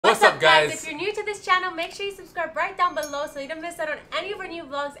guys, if you're new to this channel, make sure you subscribe right down below so you don't miss out on any of our new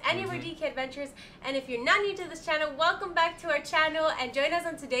vlogs, any of our DK adventures. And if you're not new to this channel, welcome back to our channel and join us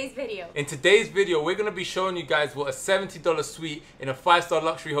on today's video. In today's video, we're going to be showing you guys what a $70 suite in a 5-star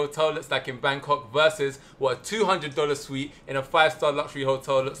luxury hotel looks like in Bangkok versus what a $200 suite in a 5-star luxury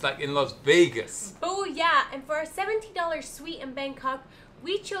hotel looks like in Las Vegas. Oh yeah, and for our $70 suite in Bangkok,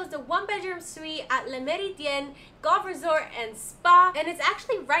 we chose the 1-bedroom suite at Le Méridien Golf Resort and Spa, and it's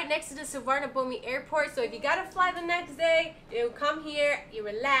actually right next to the 𝙍𝙗𝙪 airport. So if you gotta fly the next day, you come here, you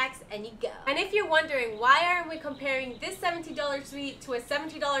relax, and you go. And if you're wondering why aren't we comparing this $70 suite to a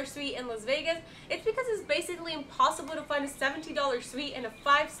 $70 suite in Las Vegas, it's because it's basically impossible to find a $70 suite in a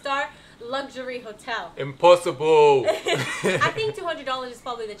 5-star luxury hotel. Impossible. I think $200 is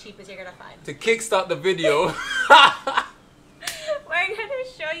probably the cheapest you're gonna find. To kickstart the video, we're gonna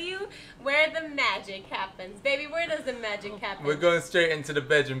show you where the magic happens. Baby, where does the magic happen? we're going straight into the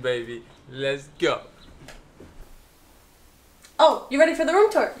bedroom, baby. Let's go. Oh, you ready for the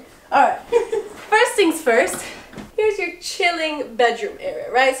room tour? Alright. First things first, here's your chilling bedroom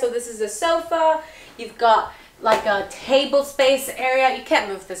area, right? So this is a sofa, you've got like a table space area. You can't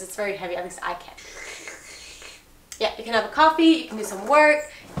move this, it's very heavy, at least I can't. Yeah, you can have a coffee, you can do some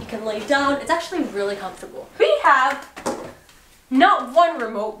work, you can lay down. It's actually really comfortable. We have not one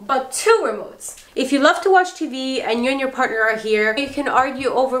remote, but 2 remotes. If you love to watch TV and you and your partner are here, you can argue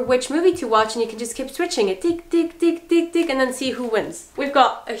over which movie to watch and you can just keep switching it. Tick, tick, tick, tick, tick, and then see who wins. We've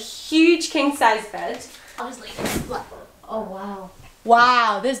got a huge king-size bed. Honestly, oh wow.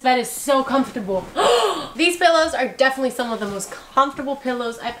 Wow, this bed is so comfortable. These pillows are definitely some of the most comfortable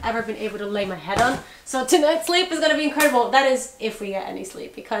pillows I've ever been able to lay my head on. So tonight's sleep is gonna be incredible. That is if we get any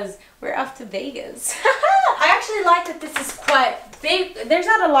sleep, because we're off to Vegas. I actually like that this is quite big. There's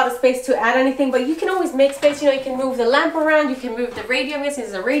not a lot of space to add anything, but you can always make space. You know, you can move the lamp around, you can move the radio. This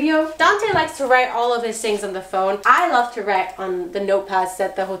is a radio. Dante likes to write all of his things on the phone. I love to write on the notepads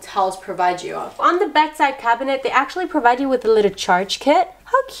that the hotels provide you of. On the bedside cabinet, they actually provide you with a little charge kit.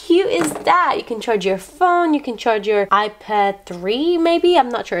 How cute is that? You can charge your phone, you can charge your iPad 3 maybe, I'm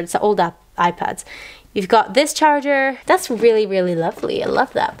not sure, it's old iPads. You've got this charger. That's really, really lovely. I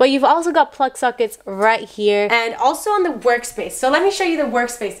love that. But you've also got plug sockets right here and also on the workspace. So let me show you the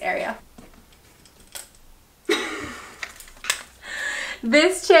workspace area.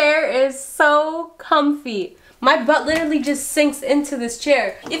 This chair is so comfy. My butt literally just sinks into this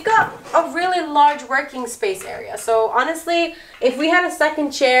chair. You've got a really large working space area. So honestly, if we had a second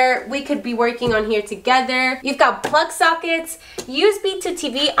chair, we could be working on here together. You've got plug sockets, USB to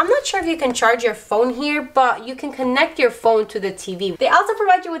TV. I'm not sure if you can charge your phone here, but you can connect your phone to the TV. They also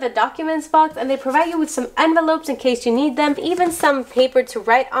provide you with a documents box, and they provide you with some envelopes in case you need them, even some paper to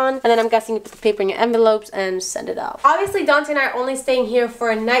write on. And then I'm guessing you put the paper in your envelopes and send it off. Obviously, Dante and I are only staying here for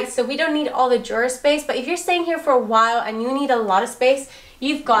a night, so we don't need all the drawer space. But if you're staying here for a while and you need a lot of space,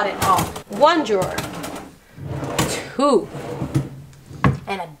 you've got it all. 1 drawer, 2,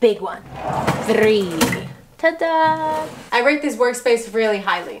 and a big one, 3. Ta-da! I rate this workspace really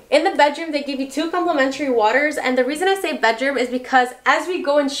highly. In the bedroom, they give you 2 complimentary waters, and the reason I say bedroom is because as we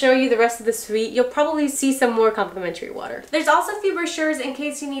go and show you the rest of the suite, you'll probably see some more complimentary water. There's also a few brochures in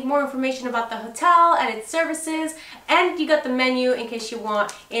case you need more information about the hotel and its services, and you got the menu in case you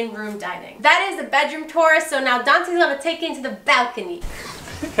want in-room dining. That is the bedroom tour, so now Dante's gonna take you into the balcony.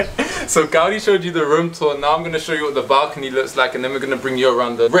 So Kaory showed you the room tour, now I'm going to show you what the balcony looks like, and then we're going to bring you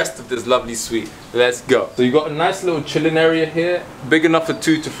around the rest of this lovely suite. Let's go. So you got a nice little chilling area here, big enough for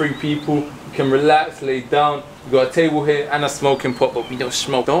 2 to 3 people. You can relax, lay down. You got a table here and a smoking pot, but we don't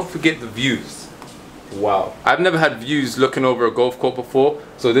smoke. Don't forget the views. Wow. I've never had views looking over a golf course before,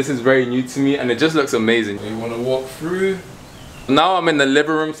 so this is very new to me and it just looks amazing. You want to walk through. Now I'm in the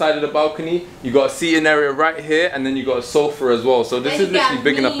living room side of the balcony. You got a seating area right here, and then you got a sofa as well. So this is literally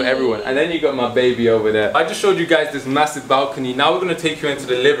big enough for everyone. And then you got my baby over there. I just showed you guys this massive balcony. Now we're gonna take you into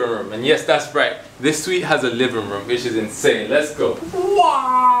the living room. And yes, that's right. This suite has a living room, which is insane. Let's go.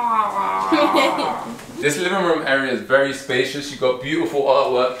 Wow. This living room area is very spacious. You got beautiful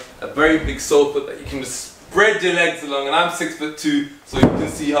artwork, a very big sofa that you can just spread your legs along. And I'm 6'2", so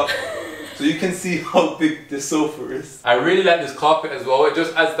you can see how big the sofa is. I really like this carpet as well. It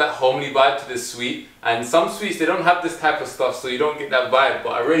just adds that homely vibe to this suite. And some suites, they don't have this type of stuff, so you don't get that vibe,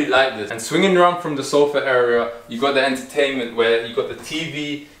 but I really like this. And swinging around from the sofa area, you got the entertainment where you got the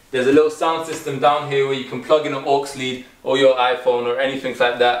TV. There's a little sound system down here where you can plug in an aux lead or your iPhone or anything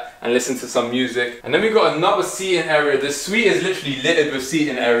like that and listen to some music. And then we got another seating area. This suite is literally littered with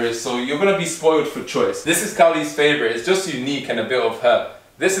seating areas, so you're gonna be spoiled for choice. This is Kaory's favorite. It's just unique and a bit of her.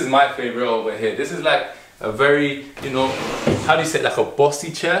 This is my favorite over here. This is like a very, you know, how do you say it, like a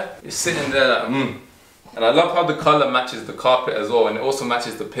bossy chair. You're sitting there like, And I love how the color matches the carpet as well, and it also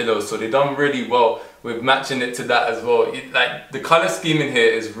matches the pillows, so they've done really well with matching it to that as well. Like the color scheme in here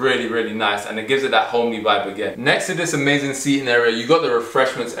is really, really nice, and it gives it that homely vibe again. Next to this amazing seating area, you got the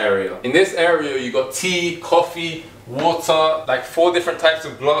refreshments area. In this area, you got tea, coffee, water, like 4 different types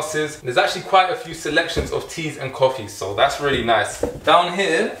of glasses. There's actually quite a few selections of teas and coffees, so that's really nice. Down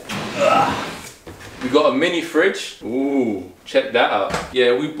here, we got a mini fridge. Ooh, check that out.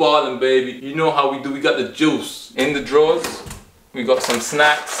 Yeah, we ballin', baby. You know how we do. We got the juice. In the drawers, we got some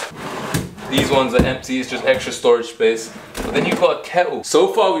snacks. These ones are empty, it's just extra storage space. But then you've got a kettle.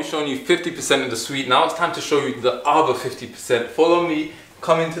 So far, we've shown you 50% of the suite. Now it's time to show you the other 50%. Follow me,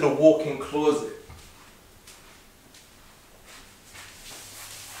 come into the walk-in closet.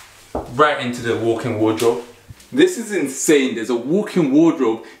 Right into the walk-in wardrobe. This is insane. There's a walk-in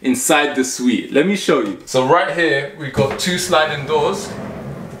wardrobe inside the suite. Let me show you. So right here, we've got 2 sliding doors.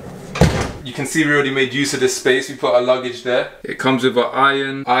 You can see we already made use of this space. We put our luggage there. It comes with our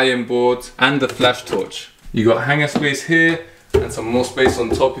iron board, and the flash torch. You got hanger space here, and some more space on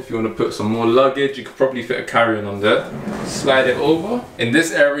top if you want to put some more luggage. You could probably fit a carry-on on there. Slide it over. In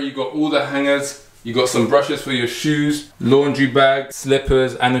this area, you got all the hangers. You got some brushes for your shoes, laundry bag,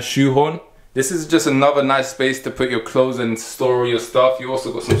 slippers, and a shoehorn. This is just another nice space to put your clothes and store your stuff. You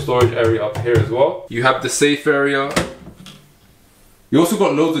also got some storage area up here as well. You have the safe area. You also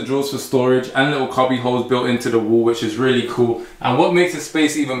got loads of drawers for storage and little cubby holes built into the wall, which is really cool. And what makes the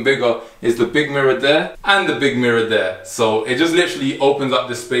space even bigger is the big mirror there and the big mirror there. So it just literally opens up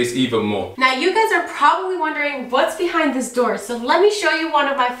the space even more. Now you guys are probably wondering what's behind this door. So let me show you one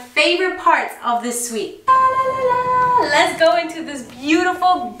of my favorite parts of this suite. La, la, la, la. Let's go into this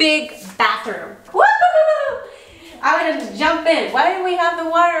beautiful big bathroom. Woo! I'm gonna just jump in. Why didn't we have the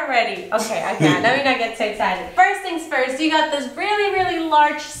water ready? Okay, I can't. Let me not get too excited. First things first, you got this really, really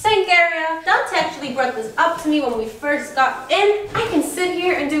large sink area. Dontai actually brought this up to me when we first got in. I can sit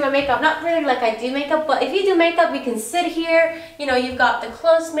here and do my makeup. Not really like I do makeup, but if you do makeup, you can sit here. You know, you've got the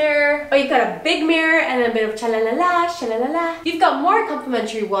closed mirror, or you've got a big mirror and a bit of cha-la-la-la, cha-la-la-la. You've got more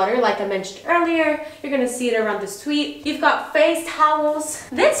complimentary water, like I mentioned earlier. You're gonna see it around the suite. You've got face towels.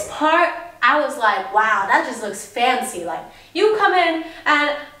 This part, I was like, wow, that just looks fancy. Like, you come in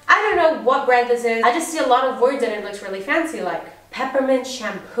and I don't know what brand this is. I just see a lot of words and it looks really fancy, like peppermint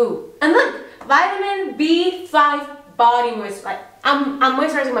shampoo. And look, vitamin B5 body moisturizer. Like, I'm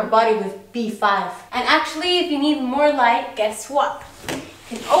moisturizing my body with B5. And actually, if you need more light, guess what?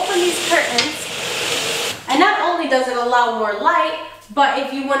 You can open these curtains. And not only does it allow more light, but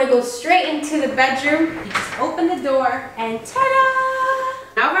if you want to go straight into the bedroom, you just open the door and ta-da!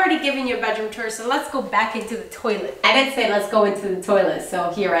 Now I've already given you a bedroom tour, so let's go back into the toilet. I didn't say let's go into the toilet, so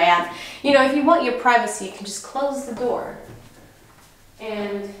here I am. You know, if you want your privacy, you can just close the door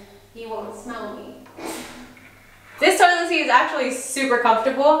and you won't smell me. This toilet seat is actually super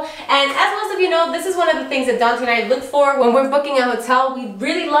comfortable, and as most of you know, this is one of the things that Dontai and I look for when we're booking a hotel. We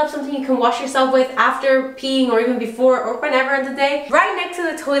really love something you can wash yourself with after peeing or even before or whenever in the day. Right next to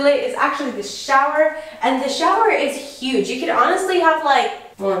the toilet is actually the shower, and the shower is huge. You could honestly have like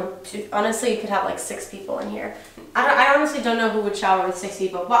honestly, you could have like 6 people in here. I honestly don't know who would shower with 6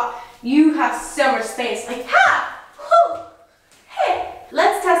 people, but you have so much space. Like, ha! Whoo! Hey!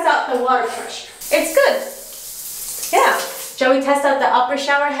 Let's test out the water pressure. It's good. Yeah. Shall we test out the upper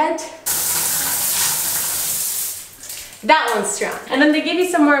shower head? That one's strong. And then they give you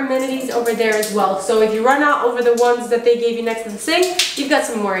some more amenities over there as well. So if you run out over the ones that they gave you next to the sink, you've got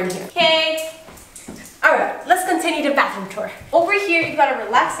some more in here. Okay. Alright, let's continue the bathroom tour. Over here, you've got a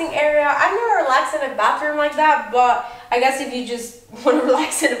relaxing area. I've never relaxed in a bathroom like that, but I guess if you just want to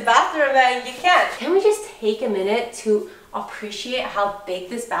relax in a bathroom, then you can. Can we just take a minute to appreciate how big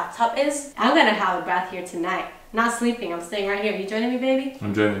this bathtub is? I'm gonna have a bath here tonight. Not sleeping, I'm staying right here. You joining me, baby?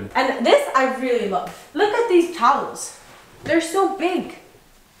 I'm joining you. And this I really love. Look at these towels. They're so big.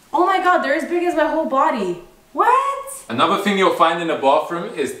 Oh my god, they're as big as my whole body. What? Another thing you'll find in a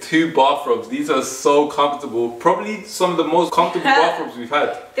bathroom is 2 bathrobes. These are so comfortable. Probably some of the most comfortable bathrobes we've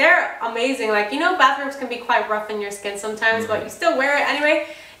had. They're amazing. Like, you know, bathrobes can be quite rough in your skin sometimes, but you still wear it anyway.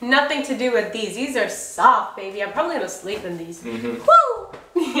 Nothing to do with these. These are soft, baby. I'm probably gonna sleep in these. Woo!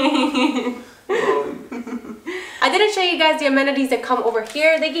 I didn't show you guys the amenities that come over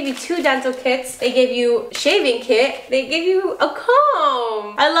here. They give you 2 dental kits. They give you a shaving kit. They give you a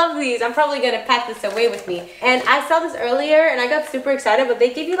comb. I love these. I'm probably gonna pack this away with me. And I saw this earlier and I got super excited, but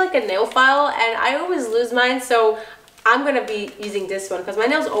they give you like a nail file and I always lose mine, so I'm gonna be using this one because my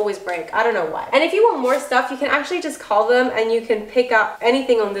nails always break. I don't know why. And if you want more stuff, you can actually just call them and you can pick up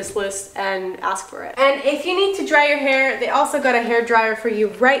anything on this list and ask for it. And if you need to dry your hair, they also got a hair dryer for you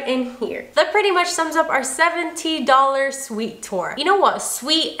right in here. That pretty much sums up our $70 suite tour. You know what?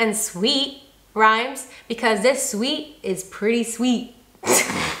 Sweet and sweet rhymes because this suite is pretty sweet.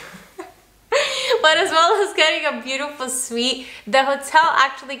 But as well as getting a beautiful suite, the hotel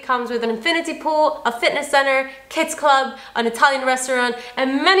actually comes with an infinity pool, a fitness center, kids club, an Italian restaurant,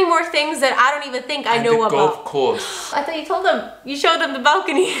 and many more things that I don't even think I know about. And the golf course. I thought you told them. You showed them the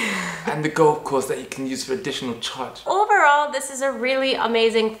balcony. And the golf course that you can use for additional charge. Overall, this is a really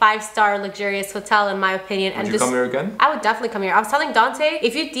amazing 5-star luxurious hotel in my opinion. Would you come here again? I would definitely come here. I was telling Dontai,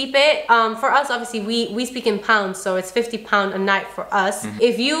 if you deep it, for us obviously we speak in pounds, so it's £50 a night for us.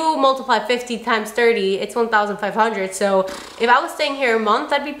 If you multiply 50 times 30, it's 1,500. So if I was staying here a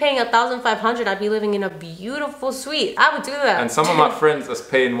month, I'd be paying 1,500. I'd be living in a beautiful suite. I would do that. And some of my friends are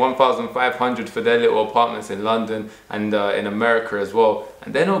paying 1,500 for their little apartments in London and in America as well,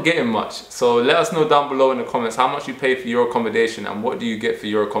 and they're not getting much. So let us know down below in the comments how much you pay for your accommodation and what do you get for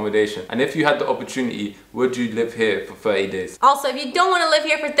your accommodation. And if you had the opportunity, would you live here for 30 days? Also, if you don't want to live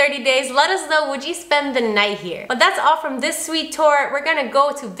here for 30 days, let us know, would you spend the night here? But that's all from this suite tour. We're gonna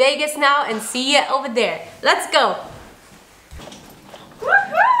go to Vegas now and see you over there. Let's go.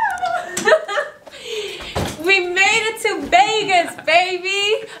 We made it to Vegas,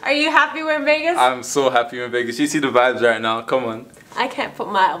 baby! Are you happy we're in Vegas? I'm so happy we're in Vegas. You see the vibes right now, come on. I can't put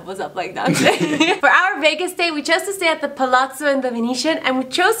my elbows up like that. For our Vegas stay, we chose to stay at the Palazzo in the Venetian, and we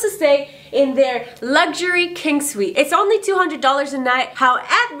chose to stay in their luxury king suite. It's only $200 a night.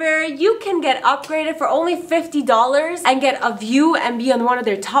 However, you can get upgraded for only $50 and get a view and be on one of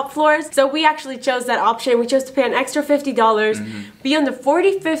their top floors. So we actually chose that option. We chose to pay an extra $50, be on the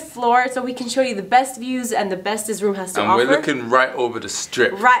 45th floor so we can show you the best views and the best this room has to offer. And we're looking right over the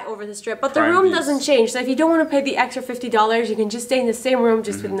strip. Right over the strip. But the room doesn't change. So if you don't want to pay the extra $50, you can just stay in the same room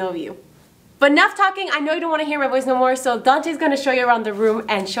just with no view. But enough talking, I know you don't want to hear my voice no more, so Dontai's going to show you around the room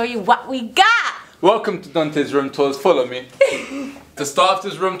and show you what we got! Welcome to Dontai's room tours, follow me. To start off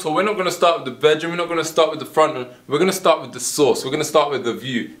this room tour, we're not going to start with the bedroom, we're not going to start with the front room, we're going to start with the source, we're going to start with the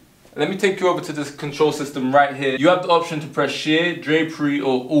view. Let me take you over to this control system right here. You have the option to press share, drapery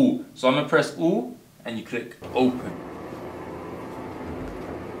or all. So I'm going to press all and you click open.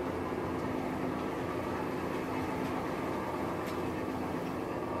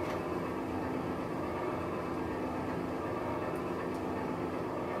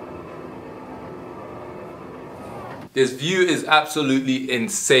 This view is absolutely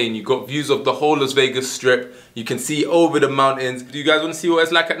insane. You got views of the whole Las Vegas Strip. You can see over the mountains. Do you guys want to see what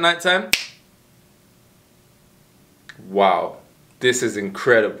it's like at nighttime? Wow, this is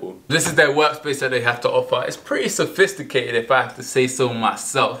incredible. This is their workspace that they have to offer. It's pretty sophisticated if I have to say so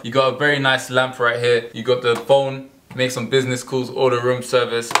myself. You got a very nice lamp right here. You got the phone, make some business calls, order room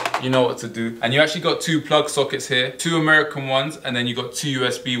service. You know what to do. And you actually got 2 plug sockets here, 2 American ones, and then you got 2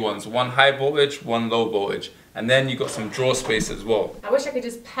 USB ones. 1 high voltage, 1 low voltage. And then you got some drawer space as well. I wish I could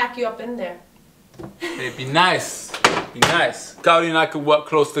just pack you up in there. It'd be nice. It'd be nice. Kaory and I could work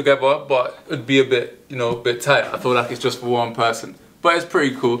close together, but it'd be a bit, you know, a bit tight. I feel like it's just for one person. But it's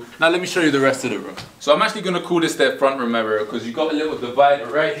pretty cool. Now let me show you the rest of the room. So I'm actually gonna call this their front room area because you got a little divider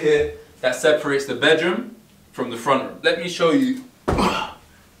right here that separates the bedroom from the front room. Let me show you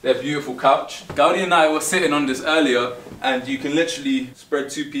their beautiful couch. Kaory and I were sitting on this earlier and you can literally spread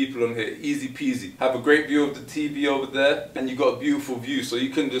 2 people on here, easy peasy. Have a great view of the TV over there and you got a beautiful view so you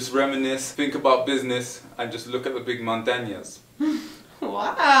can just reminisce, think about business and just look at the big montañas.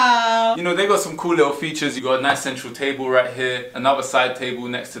 Wow! You know, they got some cool little features. You got a nice central table right here, another side table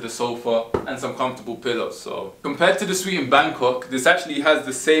next to the sofa and some comfortable pillows. So compared to the suite in Bangkok, this actually has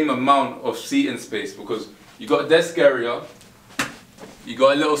the same amount of seating space because you got a desk area, you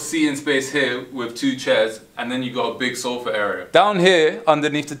got a little seating space here with 2 chairs, and then you got a big sofa area. Down here,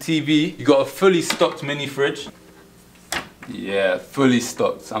 underneath the TV, you got a fully stocked mini fridge. Yeah, fully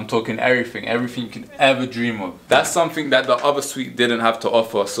stocked. I'm talking everything you can ever dream of. That's something that the other suite didn't have to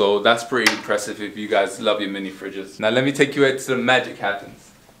offer, so that's pretty impressive if you guys love your mini fridges. Now let me take you into the magic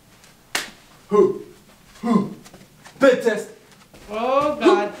happens. Bed test. Oh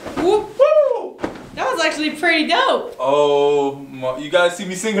god. Whoop, whoop. That was actually pretty dope. Oh my, you guys see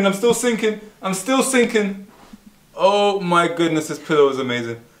me sinking? I'm still sinking. I'm still sinking. Oh my goodness, this pillow is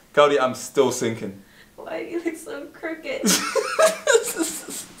amazing. Kaory, I'm still sinking. Why do you look so crooked?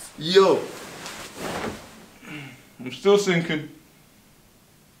 Yo. I'm still sinking.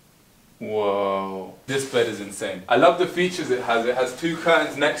 Whoa, this bed is insane. I love the features it has. It has two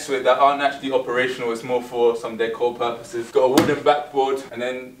curtains next to it that aren't actually operational. It's more for some decor purposes. Got a wooden backboard, and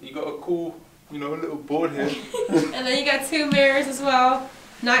then you got a cool, you know, little board here. And then you got two mirrors as well,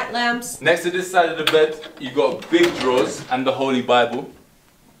 night lamps. Next to this side of the bed, you got big drawers and the Holy Bible.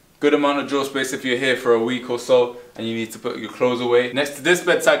 Good amount of drawer space if you're here for a week or so and you need to put your clothes away. Next to this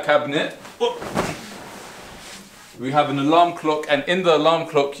bedside cabinet, we have an alarm clock, and in the alarm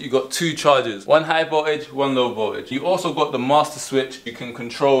clock you got two chargers. One high voltage, one low voltage. You also got the master switch. You can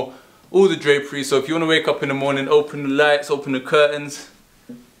control all the drapery, so if you want to wake up in the morning, open the lights, open the curtains,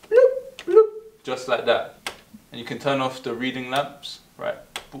 bloop, bloop, just like that. And you can turn off the reading lamps, right?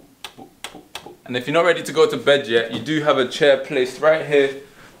 Boop, boop, boop, boop. And if you're not ready to go to bed yet, you do have a chair placed right here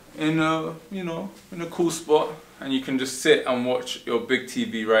in a, you know, in a cool spot, and you can just sit and watch your big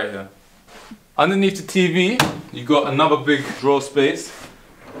TV right here. Underneath the TV, you got another big drawer space.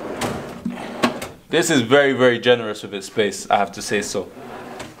 This is very, very generous with its space, I have to say so.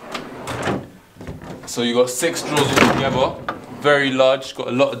 So you got 6 drawers altogether, very large, got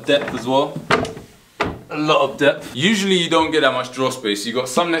a lot of depth as well. A lot of depth. Usually you don't get that much drawer space. You got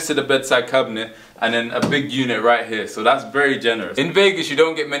some next to the bedside cabinet and then a big unit right here. So that's very generous. In Vegas you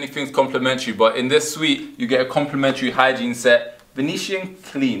don't get many things complimentary, but in this suite you get a complimentary hygiene set, Venetian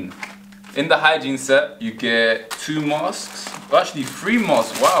Clean. In the hygiene set you get 2 masks, well, actually 3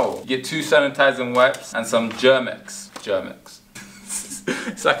 masks, wow. You get 2 sanitizing wipes and some Germex.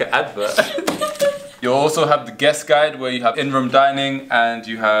 It's like an advert. You also have the guest guide where you have in-room dining, and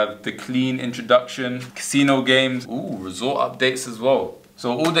you have the clean introduction, casino games, ooh, resort updates as well.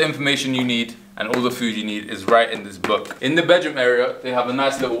 So all the information you need and all the food you need is right in this book. In the bedroom area, they have a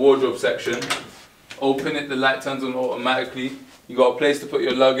nice little wardrobe section. Open it, the light turns on automatically. You got a place to put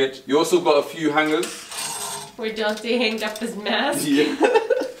your luggage. You also got a few hangers. Where Dontai hanged up his mask. Yeah.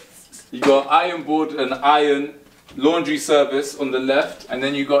 You got iron board and iron. Laundry service on the left, and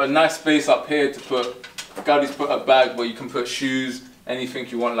then you got a nice space up here to put, Gaudí's put a bag where you can put shoes, anything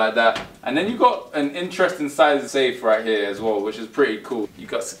you want like that. And then you got an interesting size safe right here as well, which is pretty cool. You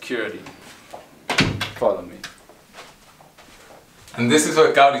got security. Follow me. And this is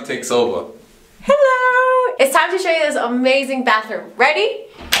where Gaudí takes over. Hello! It's time to show you this amazing bathroom. Ready?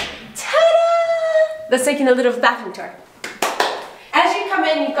 Ta-da! Let's take a little bathroom tour. As you come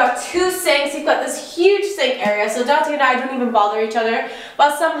in, you've got 2 sinks, you've got this huge sink area, so Dontai and I don't even bother each other,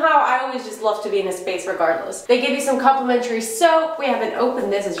 but somehow I always just love to be in a space regardless. They give you some complimentary soap. We haven't opened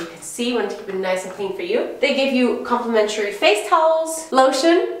this, as you can see. We want to keep it nice and clean for you. They give you complimentary face towels,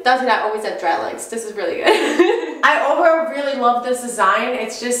 lotion. Dontai and I always have dry legs. This is really good. I overall really love this design.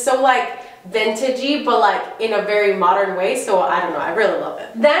 It's just so like vintagey, but like in a very modern way, so I don't know, I really love it.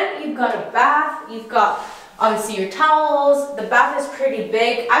 Then you've got a bath, you've got obviously your towels. The bath is pretty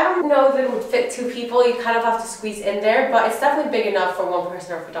big. I don't know if it would fit 2 people. You kind of have to squeeze in there, but it's definitely big enough for 1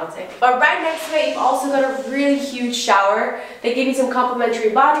 person or for Dontai. But right next to it, you've also got a really huge shower. They give you some complimentary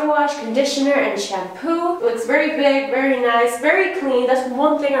body wash, conditioner, and shampoo. It looks very big, very nice, very clean. That's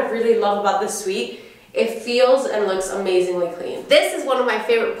one thing I really love about this suite. It feels and looks amazingly clean. This is one of my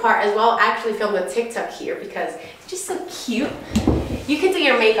favorite parts as well. I actually filmed a TikTok here because it's just so cute. You can do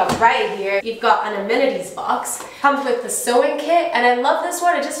your makeup right here. You've got an amenities box. Comes with the sewing kit, and I love this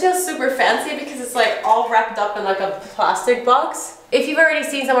one. It just feels super fancy because it's like all wrapped up in like a plastic box. If you've already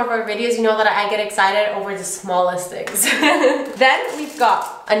seen some of our videos, you know that I get excited over the smallest things. Then we've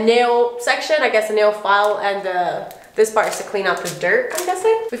got a nail section, I guess a nail file, and this part is to clean out the dirt, I'm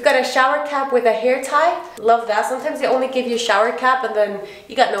guessing. We've got a shower cap with a hair tie. Love that. Sometimes they only give you a shower cap and then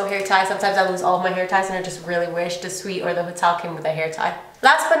you got no hair tie. Sometimes I lose all of my hair ties and I just really wish the suite or the hotel came with a hair tie.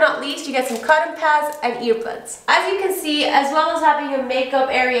 Last but not least, you get some cotton pads and earbuds. As you can see, as well as having a makeup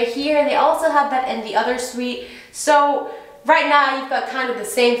area here, they also have that in the other suite. So right now you've got kind of the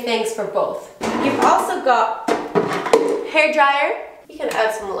same things for both. You've also got hair dryer. You can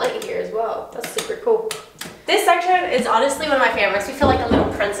add some light here as well. That's super cool. This section is honestly one of my favorites. You feel like a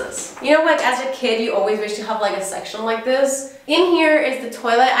little princess. You know, like as a kid, you always wish to have like a section like this. In here is the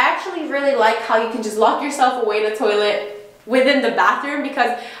toilet. I actually really like how you can just lock yourself away in the toilet within the bathroom,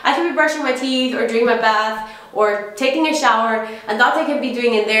 because I could be brushing my teeth or doing my bath or taking a shower, and Dontai can be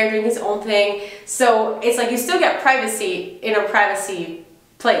doing in there, doing his own thing. So it's like you still get privacy in a privacy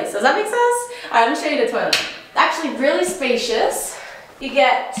place. Does that make sense? Alright, let me show you the toilet. It's actually really spacious. You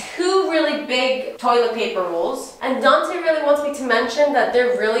get 2 really big toilet paper rolls, and Dontai really wants me to mention that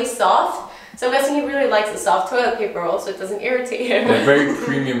they're really soft. So I'm guessing he really likes the soft toilet paper roll so it doesn't irritate him. They're very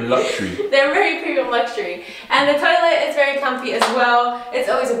premium luxury. They're very premium luxury. And the toilet is very comfy as well. It's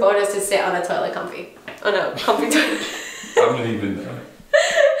always a bonus to sit on a toilet comfy. Oh no, comfy toilet. I'm leaving now.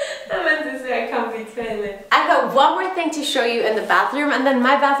 I'm in toilet. I've got one more thing to show you in the bathroom and then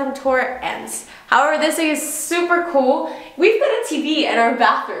my bathroom tour ends. However, this thing is super cool. We've got a TV in our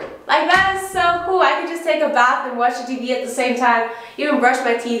bathroom. Like, that is so cool. I could just take a bath and watch the TV at the same time, even brush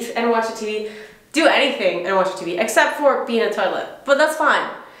my teeth and watch the TV, do anything and watch the TV, except for be in a toilet. But that's fine.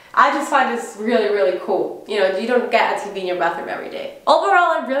 I just find this really, really cool. You know, you don't get a TV in your bathroom every day.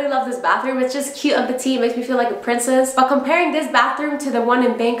 Overall, I really love this bathroom. It's just cute and petite, makes me feel like a princess. But comparing this bathroom to the one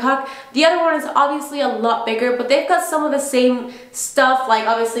in Bangkok, the other one is obviously a lot bigger, but they've got some of the same stuff, like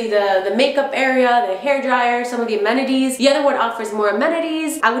obviously the makeup area, the hair dryer, some of the amenities. The other one offers more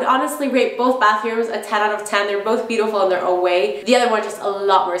amenities. I would honestly rate both bathrooms a 10 out of 10. They're both beautiful in their own way. The other one just a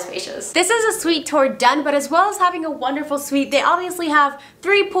lot more spacious. This is a suite tour done, but as well as having a wonderful suite, they obviously have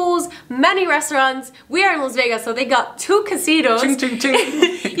 3 pools, many restaurants. We are in Las Vegas, so they got 2 casinos. Ching, ching, ching.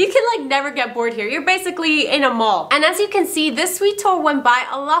 You can like never get bored here. You're basically in a mall. And as you can see, this suite tour went by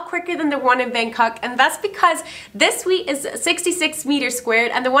a lot quicker than the one in Bangkok, and that's because this suite is 66 meters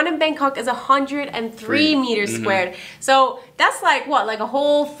squared and the one in Bangkok is 103 meters squared. So that's like what, like a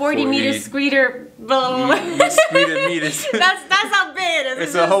whole 40 meter squeeder. Meters. That's how big it is.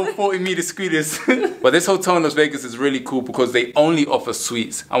 It's a whole 40 meter squeeders. But this hotel in Las Vegas is really cool because they only offer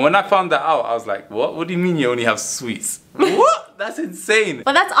suites. And when I found that out, I was like, what? What do you mean you only have suites? What? That's insane.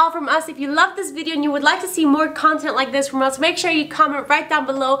 But that's all from us. If you love this video and you would like to see more content like this from us, make sure you comment right down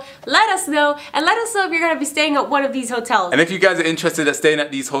below. Let us know. And let us know if you're going to be staying at one of these hotels. And if you guys are interested in staying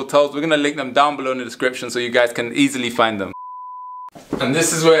at these hotels, we're going to link them down below in the description so you guys can easily find them. And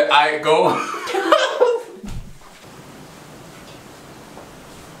this is where I go.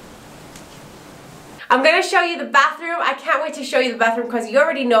 I'm gonna show you the bathroom. I can't wait to show you the bathroom because you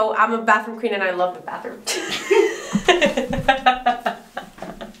already know I'm a bathroom queen and I love the bathroom.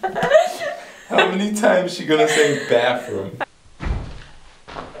 How many times is she gonna say bathroom?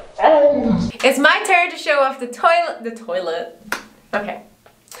 It's my turn to show off the toilet. Okay.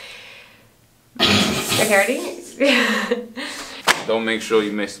 Okay, ready? Don't make sure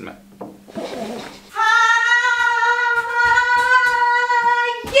you miss me.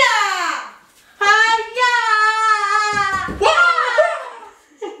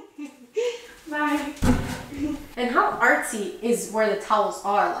 And how artsy is where the towels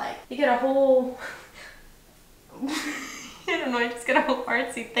are, like. You get a whole... I don't know, I just get a whole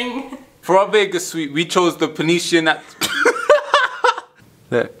artsy thing. For our Vegas suite, we chose the Venetian at...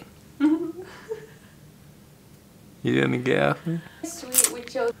 Look. You didn't get out? Suite, we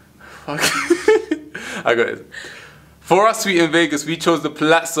chose... Fuck. I got it. For our suite in Vegas, we chose the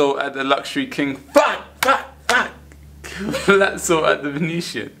Palazzo at the Luxury King. Fuck! Palazzo at the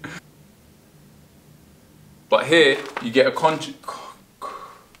Venetian. But here, you get a complimentary.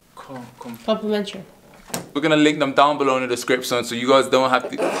 We're gonna link them down below in the description so you guys don't have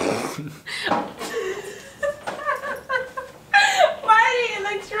to... Why do you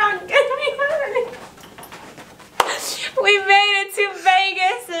look drunk? We made it to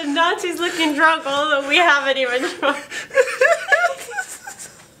Vegas and Nancy's looking drunk, although we haven't even drunk.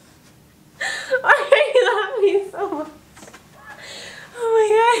 Why are you laughing so much? Oh my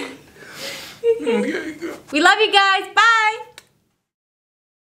god. We love you guys. Bye.